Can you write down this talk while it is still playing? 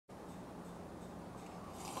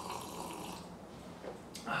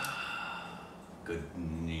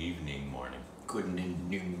Good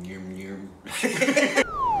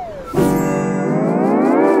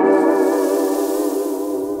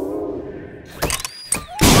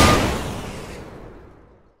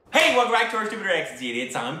Hey, welcome back to our Stupid Reactions,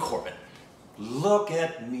 idiots. I'm Corbin. Look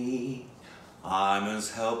at me. I'm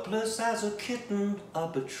as helpless as a kitten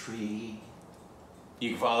up a tree.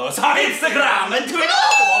 You can follow us on Instagram and Twitter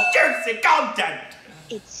for juicy content.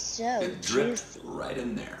 It's so It dripped juicy. right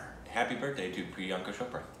in there. Happy birthday to Priyanka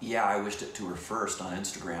Chopra. Yeah, I wished it to her first on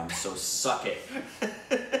Instagram, so suck it.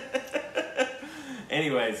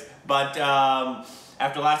 Anyways, but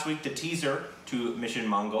after last week, the teaser to Mission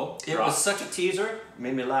Mangal It was such a teaser,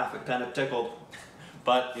 made me laugh, it kind of tickled.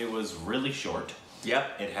 but it was really short.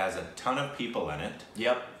 Yep. It has a ton of people in it.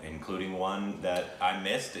 Yep. Including one that I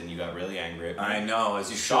missed and you got really angry at me. I know, as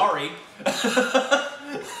you should. Sorry.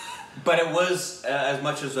 But it was, as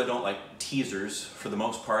much as I don't like teasers for the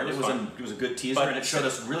most part, it was a good teaser, but and it showed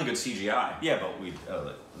us really good CGI. Yeah, but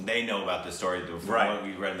they know about the story from what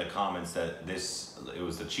we read in the comments that it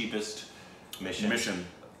was the cheapest mission.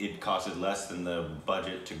 It costed less than the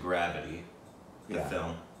budget to Gravity, the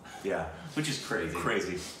film. Yeah. Which is crazy.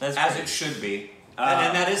 Crazy. That's as crazy. it should be.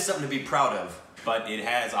 And that is something to be proud of. But it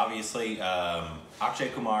has, obviously, Akshay,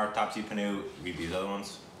 Kumar, Taapsee, read these other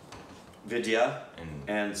ones. Vidya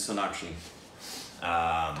and Sonakshi.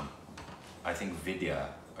 I think Vidya,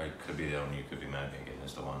 or it could be the one you could be mad at me again,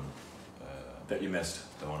 is the one That you missed.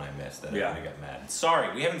 The one I missed that Yeah. I got mad. Sorry,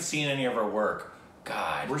 we haven't seen any of our work.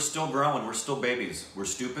 God. We're still growing, we're still babies. We're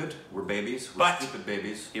stupid, we're babies, we're stupid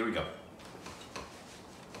babies. Here we go.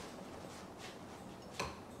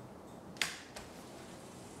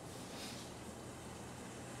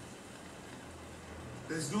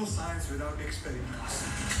 There's no science without experiments.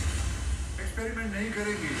 Experiment नहीं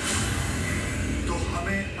करेंगे तो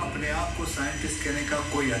हमें अपने आप को scientist कहने का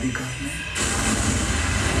कोई अधिकार नहीं.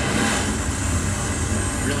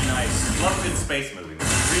 Really nice. Love good space movie.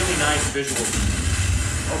 Really nice visuals.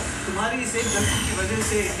 तुम्हारी इस एक गलती की वजह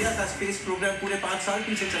से इंडिया का स्पेस प्रोग्राम पूरे 5 साल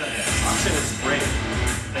पीछे चला गया. Akshay looks great.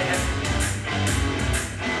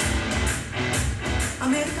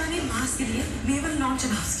 अमेरिका ने मार्स के लिए नेवल लॉन्च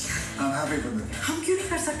अनाउंस किया. I'm happy with it. हम क्यों नहीं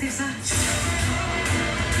कर सकते sir?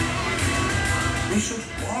 We should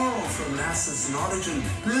borrow from NASA's knowledge and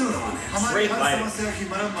build on it. हमारी हर समस्या की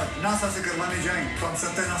मरम्मत नासा से करवाने जाएं तो हम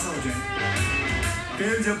सत्यानाश हो जाएं.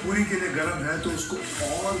 तेल जब पूरी के लिए गर्म है तो उसको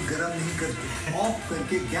और गर्म नहीं करते, ऑफ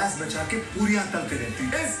करके गैस बचा के पूरियां तलते रहते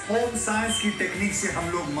हैं. इस होम साइंस की टेक्निक से हम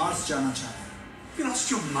लोग मार्स जाना चाहते हैं. You lost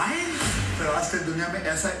your mind? पर आज तक दुनिया में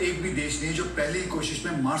ऐसा एक भी देश नहीं जो पहली ही कोशिश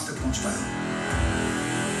में मार्स तक पहुंच पाया.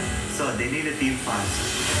 So they need a team fast.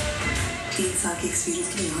 3 साल के एक्सपीरियंस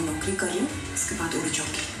के लिए यहाँ नौकरी कर रही हूँ, उसके बाद उड़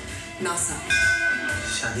जाऊंगी. नासा.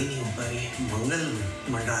 शादी नहीं हो पा रही है. मंगल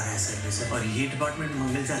मंडरा रहा है सर्विस से और ये डिपार्टमेंट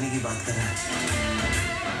मंगल जाने की बात कर रहा है.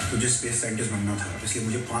 मुझे स्पेस साइंटिस्ट बनना था, इसलिए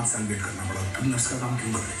मुझे 5 साल वेट करना पड़ा. अब नर्स का काम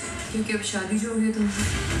क्यों कर रही है? क्योंकि अब शादी जो हुई है तुमसे.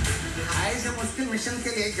 ऐसे मुश्किल मिशन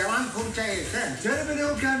के लिए जवान खूब चाहिए. चेहरे पे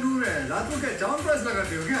देखो क्या नूर है. रात को क्या च्यवनप्राश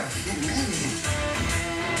लगाते हो क्या?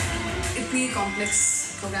 इतनी कॉम्प्लेक्स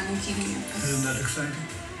प्रोग्रामिंग की हुई है. Isn't that exciting?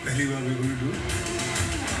 पहली बार we're going to do it.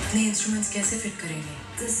 नए इंस्ट्रूमेंट्स कैसे फिट करेंगे?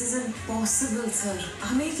 This is impossible, sir.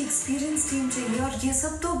 हमें एक एक्सपीरियंस टीम चाहिए और ये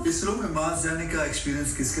सब तो इसरो में मार्स जाने का एक्सपीरियंस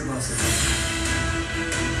किसके पास है?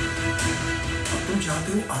 अब तुम चाहते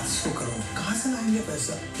हो आर्ट्स को करो. कहाँ से लाएंगे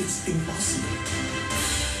पैसा? It's impossible.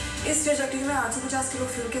 इस ट्रैजेक्टरी में 850 किलो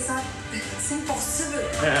फ्यूल के साथ it's impossible.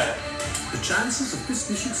 The chances of this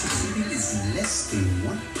mission succeeding is less than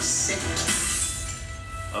 1%.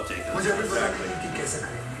 I'll take that. मुझे अभी पता नहीं कि कैसे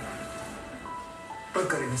करेंगे, पर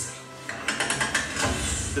करेंगे sir.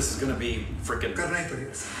 This is gonna be freaking. करना ही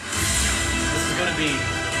पड़ेगा sir. This is gonna be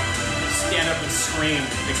stand up and scream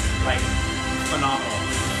like phenomenal.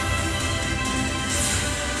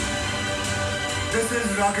 This is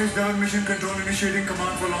Rakesh Dhawan, Mission Control, initiating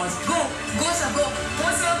command for launch. Go sir, go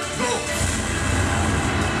sir. Go.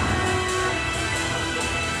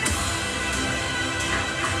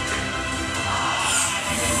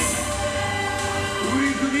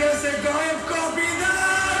 पूरी दुनिया से गायब copy ना.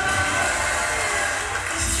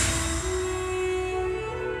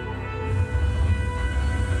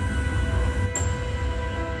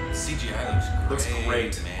 CGI looks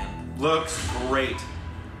great, man. Looks great.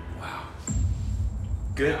 Wow.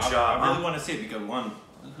 Good job. I really want to see it because one,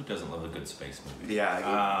 who doesn't love a good space movie?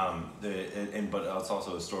 Yeah. But it's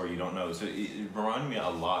also a story you don't know. So it reminded me a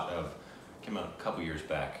lot of. Came out a couple years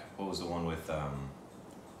back. What was the one with?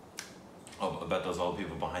 About those old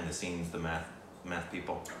people behind the scenes, the math math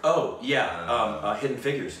people. Oh, yeah. Hidden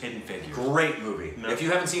Figures. Hidden Figures. Great movie. No. If you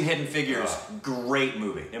haven't seen Hidden Figures, great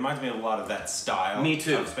movie. It reminds me a lot of that style. Me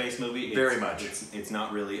too. Of space movie. Very much. It's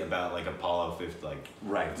not really about like Apollo 5th, like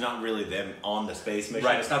right. It's not really them on the space mission.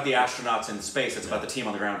 Right. It's not the astronauts in space. It's about the team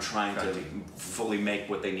on the ground trying to fully make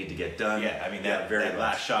what they need to get done. Yeah, I mean that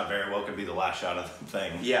last shot very well could be the last shot of the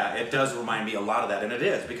thing. Yeah, it does remind me a lot of that, and it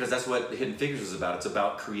is because that's what Hidden Figures is about. It's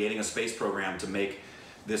about creating a space program to make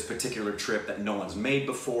this particular trip that no one's made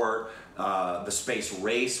before, the space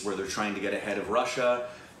race where they're trying to get ahead of Russia,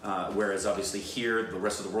 whereas obviously here the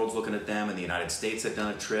rest of the world's looking at them, and the United States had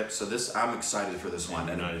done a trip. So I'm excited for this one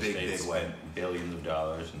in a big way. Billions of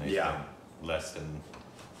dollars, and they spent less than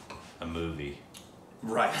a movie.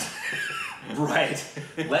 Right, right.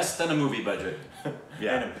 Less than a movie budget.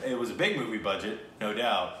 Yeah, and it was a big movie budget, no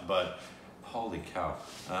doubt. But holy cow,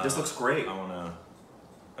 this looks great. I don't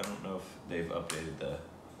know if they've updated the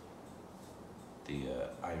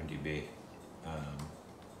IMDb.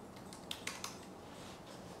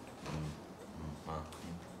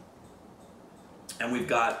 And we've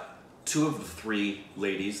got 2 of the 3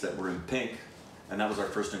 ladies that were in pink, and that was our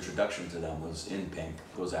first introduction to them, was in pink,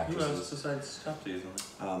 those actresses. Who else besides Taapsee, isn't it?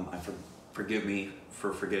 Forgive me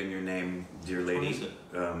for forgetting your name, dear lady. What is it?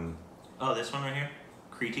 Oh, this one right here?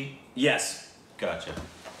 Kriti? Yes. Gotcha.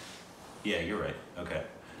 Yeah, you're right. Okay.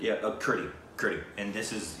 Yeah, Kurti. And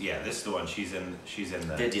this is the one. She's in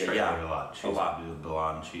the Vidya, trailer a lot. She's a lot.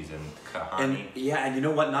 blonde. She's in Kahani. And you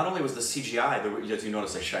know what? Not only was the CGI, as you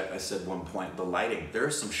notice, I said one point, the lighting. There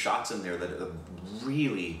are some shots in there that are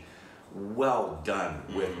really well done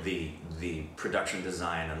with the production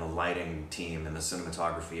design and the lighting team and the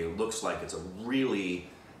cinematography. It looks like it's a really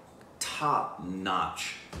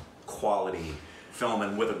top-notch quality film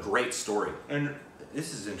and with a great story. And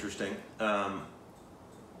this is interesting.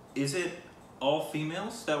 Is it all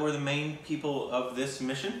females that were the main people of this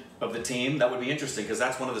mission? Of the team? That would be interesting, because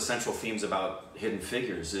that's one of the central themes about Hidden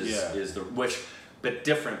Figures, but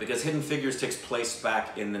different, because Hidden Figures takes place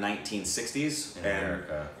back in the 1960s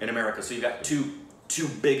in America. So you've got two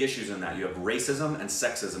big issues in that. You have racism and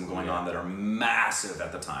sexism going on that are massive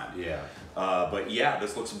at the time. Yeah. But yeah,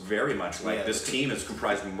 this looks very much like this team is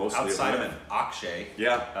comprised mostly of women. Of Akshay.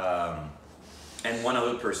 Yeah. And one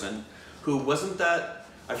other person who wasn't that,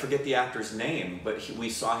 I forget the actor's name, but we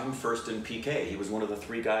saw him first in PK. He was one of the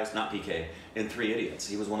 3 guys, not PK, in 3 Idiots.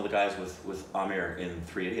 He was one of the guys with Amir in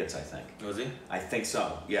 3 Idiots, I think. Was he? I think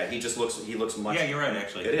so. Yeah, he looks much... Yeah, you're right,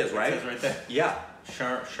 actually. It is, right? It says right there. Yeah.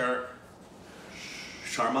 Sharman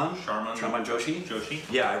Joshi?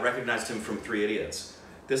 Yeah, I recognized him from 3 Idiots.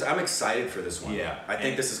 I'm excited for this one. Yeah. I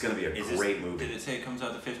think this is going to be a great movie. Did it say it comes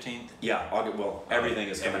out the 15th? Yeah, everything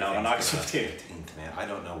is coming out on August 15th. Man, I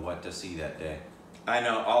don't know what to see that day. I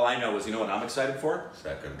know, all I know is, you know what I'm excited for?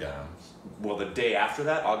 Second Gowns. Well, the day after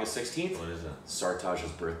that, August 16th. What is it?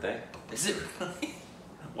 Sartaj's birthday. Is it really?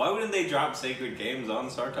 Why wouldn't they drop Sacred Games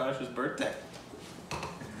on Sartaj's birthday?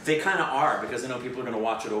 They kind of are, because I know people are going to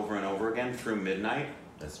watch it over and over again through midnight.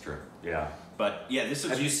 That's true. Yeah. But yeah, this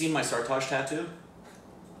is... Have you seen my Sartaj tattoo?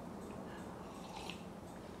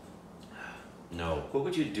 No. What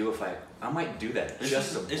would you do if I might do that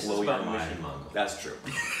just to blow your mind. Mission Mangal. That's true.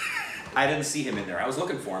 I didn't see him in there. I was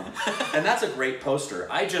looking for him. And that's a great poster.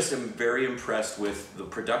 I just am very impressed with the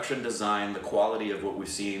production design, the quality of what we've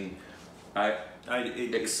seen.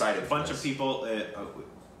 Excited. A bunch of people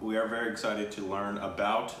we are very excited to learn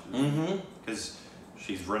about, because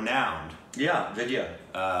she's renowned. Yeah, Vidya.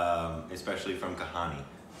 Especially from Kahani,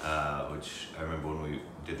 which I remember when we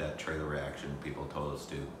did that trailer reaction, people told us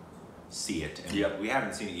to see it. And we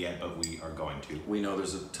haven't seen it yet, but we are going to. We know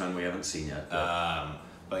there's a ton we haven't seen yet.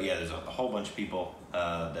 But yeah, there's a whole bunch of people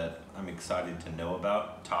that I'm excited to know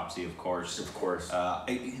about. Taapsee, of course. Of course.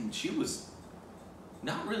 And she was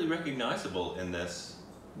not really recognizable in this.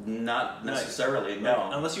 Not necessarily,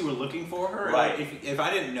 no. Unless you were looking for her. Right. Like, if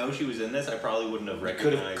I didn't know she was in this, I probably wouldn't have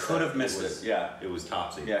recognized. Could have missed it. Yeah. It was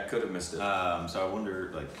Taapsee. Yeah, could have missed it. So I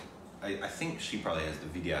wonder, like, I think she probably has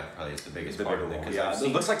Vidya probably has the biggest part of it. Yeah,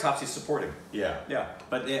 it looks like Taapsee's supporting. Yeah. Yeah.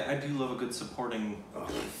 But yeah, I do love a good supporting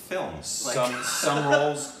film. Some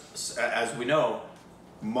roles, as we know,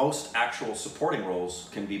 most actual supporting roles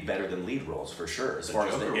can be better than lead roles, for sure. As far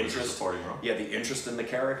as the interest, supporting role. Yeah, the interest in the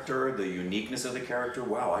character, the uniqueness of the character.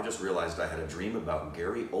 Wow, I just realized I had a dream about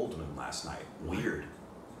Gary Oldman last night. Weird.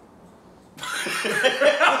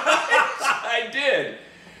 I did.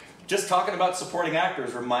 Just talking about supporting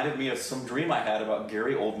actors reminded me of some dream I had about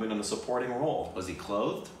Gary Oldman in a supporting role. Was he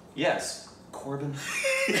clothed? Yes. Corbin.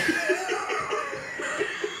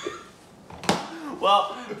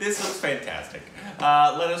 Well, this looks fantastic.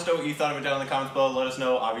 Let us know what you thought of it down in the comments below. Let us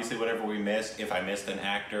know, obviously, whatever we missed. If I missed an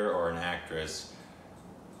actor or an actress,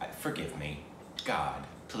 forgive me. God,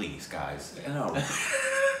 please, guys. I know.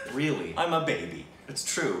 Really. I'm a baby. It's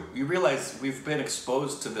true. You realize we've been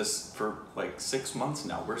exposed to this for like 6 months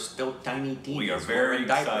now. We're still tiny teens. We are very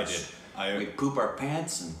excited. We poop our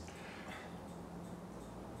pants and...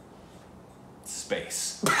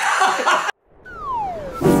 space.